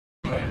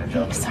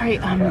Sorry,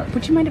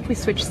 would you mind if we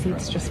switch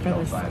seats just for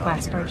this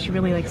last part? She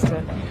really likes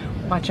to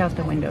watch out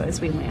the window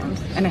as we land,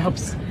 and it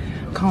helps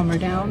calm her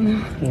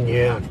down.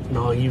 Yeah,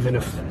 no, even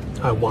if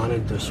I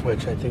wanted to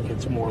switch, I think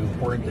it's more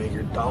important that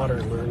your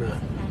daughter learn a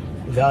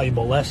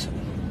valuable lesson.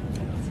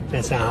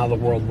 That's not how the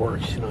world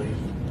works, you know, you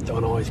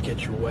don't always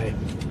get your way.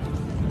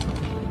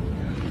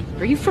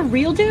 Are you for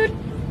real, dude?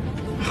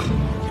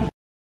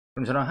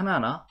 그럼 저랑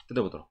하나하나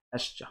뜯어보도록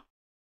하시죠.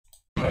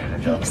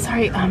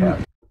 Sorry,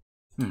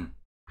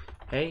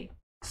 Hey,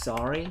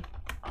 sorry.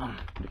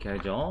 이렇게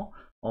하죠.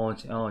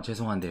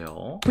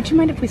 죄송한데요. would you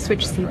mind if we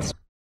switch seats?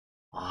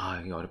 아,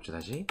 이게 어렵죠,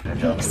 다시.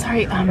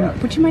 Sorry,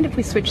 would you mind if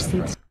we switch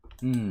seats?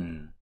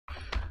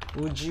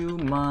 Would you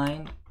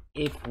mind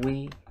if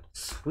we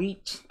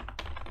switch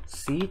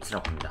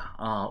seats라고 합니다.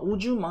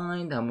 Would you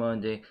mind 하면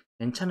이제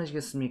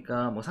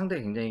괜찮으시겠습니까? 뭐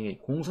상대가 굉장히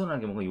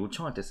공손하게 뭔가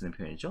요청할 때 쓰는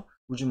표현이죠.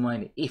 Would you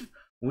mind if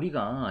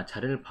우리가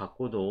자리를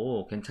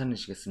바꿔도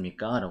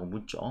괜찮으시겠습니까? 라고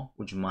묻죠.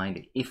 Would you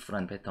mind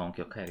if라는 패턴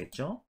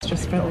기억해야겠죠?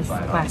 Just for this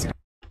last part.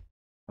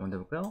 한번 더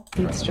해볼까요?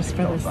 Seats just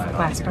for this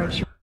last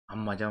part.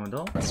 한마디 하면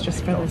더. It's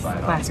just for this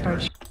last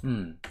part.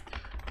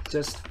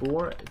 Just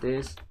for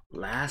this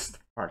last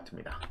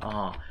part입니다.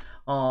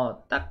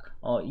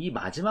 이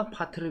마지막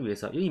파트를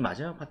위해서, 이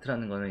마지막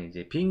파트라는 거는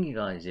이제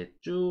비행기가 이제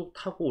쭉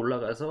타고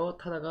올라가서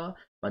타다가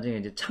나중에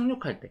이제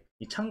착륙할 때,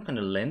 이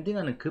착륙하는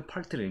랜딩하는 그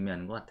파트를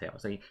의미하는 것 같아요.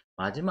 그래서 이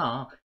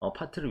마지막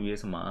파트를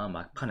위해서만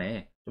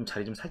막판에 좀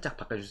자리 좀 살짝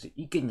바꿔줄 수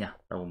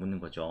있겠냐라고 묻는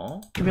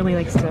거죠. She really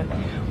likes to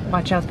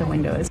watch out the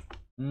windows.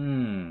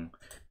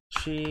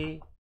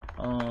 She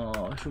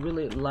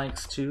really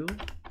likes to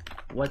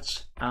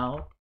watch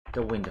out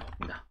the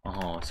window입니다.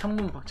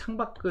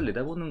 창밖을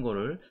내다보는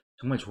거를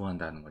정말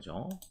좋아한다는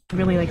거죠.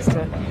 Really likes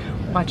to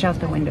watch out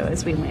the window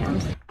as we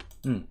land.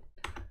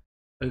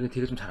 이거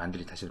되게 좀 잘 안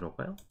들리. 다시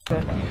들어볼까요?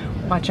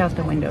 Watch out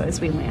the window as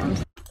we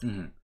land.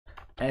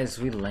 As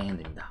we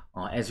land입니다.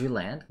 As we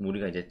land,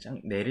 우리가 이제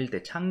내릴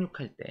때,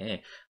 착륙할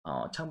때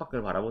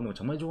창밖을 바라보는 거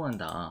정말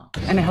좋아한다.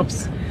 And it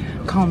helps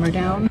calm her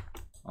down.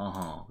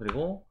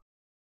 그리고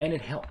and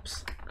it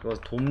helps, 그거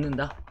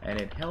돕는다.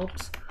 And it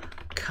helps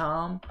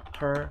calm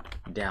her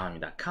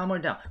down입니다. calm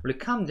her down. 원래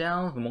calm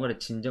down 뭔가를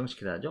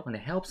진정시키다 하죠. 근데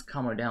helps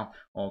calm her down,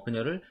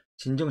 그녀를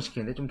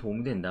진정시키는데 좀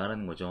도움이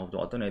된다라는 거죠.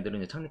 어떤 애들은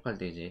이제 착륙할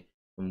때 이제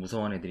좀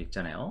무서워하는 애들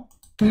있잖아요.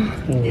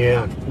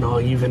 Yeah, no,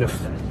 even if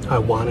I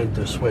wanted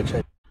to switch,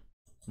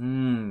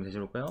 다시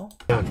볼까요?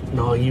 yeah,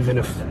 no, even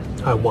if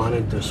I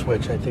wanted to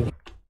switch, I think.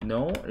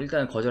 No,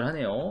 일단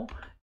거절하네요.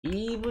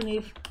 Even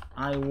if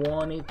I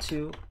wanted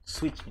to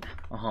switch입니다.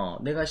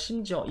 내가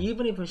심지어,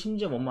 even if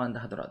심지어 뭐만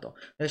한다 하더라도,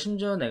 내가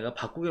심지어 내가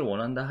바꾸기를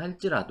원한다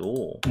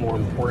할지라도. More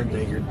important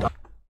that your daughter.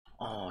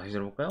 다시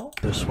들어볼까요?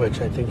 To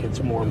switch, I think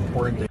it's more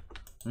important.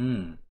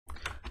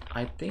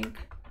 I think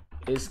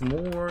it's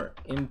more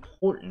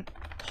important.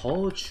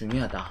 더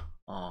중요하다.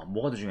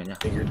 뭐가 더 중요하냐?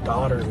 That your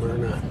daughter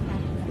learn a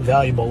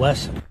valuable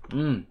lesson.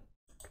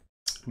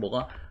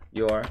 뭐가?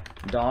 Your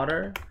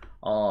daughter,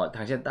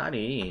 당신의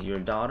딸이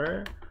your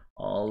daughter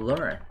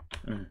learn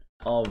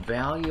a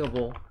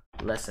valuable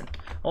lesson.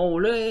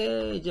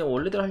 원래 이제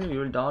원래대로 하려면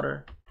your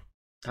daughter,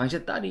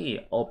 당신의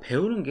딸이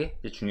배우는 게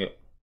이제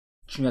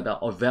중요하다.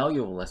 A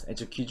valuable lesson.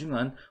 아주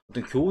귀중한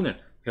어떤 교훈을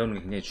배우는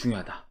게 굉장히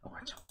중요하다라고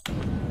하죠.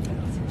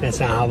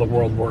 That's not how the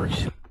world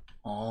works.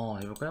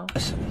 해볼까요?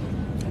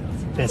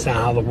 That's not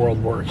how the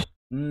world works.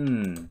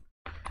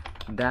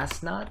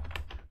 That's not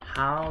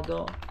how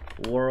the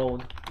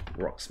world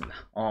works입니다.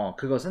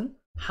 그것은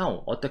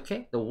how,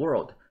 어떻게 the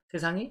world,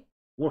 세상이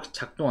works,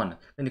 작동하는.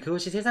 근데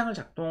그것이 세상을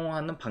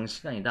작동하는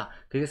방식이 아니다.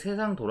 그게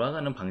세상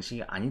돌아가는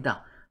방식이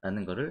아니다.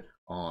 라는 거를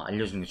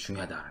알려주는 게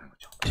중요하다라는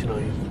거죠. You know,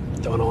 you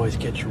don't always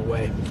get your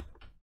way.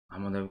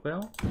 한번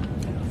해볼까요?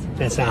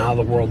 That's not how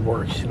the world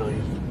works. You know,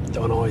 you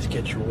don't always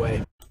get your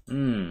way.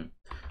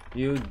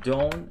 You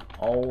don't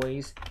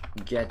always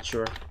get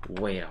your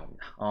way라고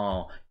합니다.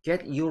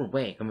 Get your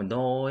way. 그러면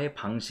너의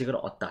방식을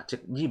얻다.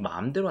 즉, 네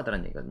마음대로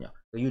하다는 얘기거든요.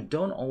 You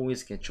don't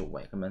always get your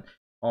way. 그러면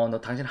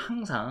당신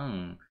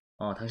항상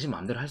당신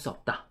마음대로 할 수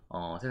없다.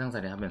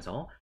 세상살이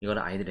하면서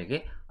이거를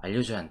아이들에게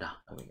알려줘야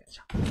한다. 라고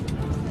얘기하죠.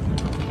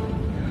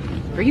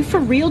 Are you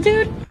for real,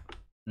 dude?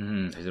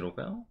 다시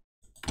들어볼까요?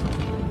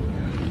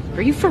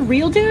 Are you for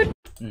real, dude?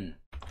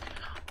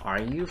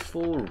 Are you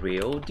for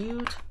real,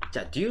 dude?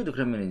 자, dude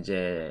그러면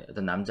이제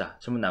어떤 남자,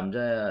 젊은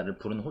남자를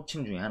부르는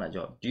호칭 중에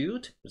하나죠.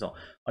 dude. 그래서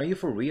are you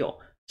for real?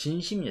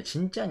 진심이냐,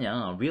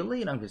 진짜냐,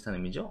 really랑 비슷한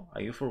의미죠.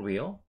 Are you for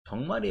real?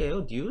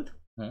 정말이에요, dude?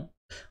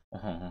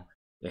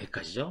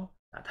 여기까지죠.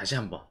 다시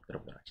한번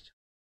들어보도록 하시죠.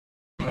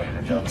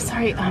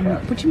 Sorry,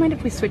 would you mind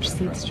if we switch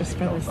seats just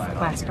for this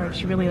last part?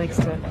 She really likes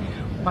to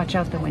watch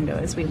out the window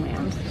as we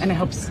land, and it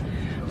helps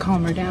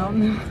calm her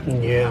down.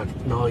 Yeah,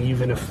 no,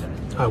 even if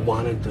I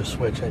wanted to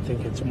switch, I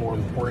think it's more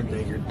important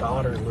that your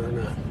daughter learn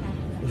a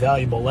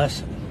valuable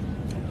lesson.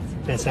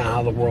 That's not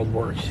how the world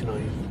works. You know,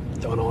 you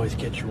don't always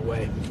get your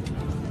way.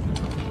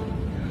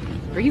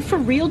 Are you for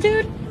real,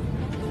 dude?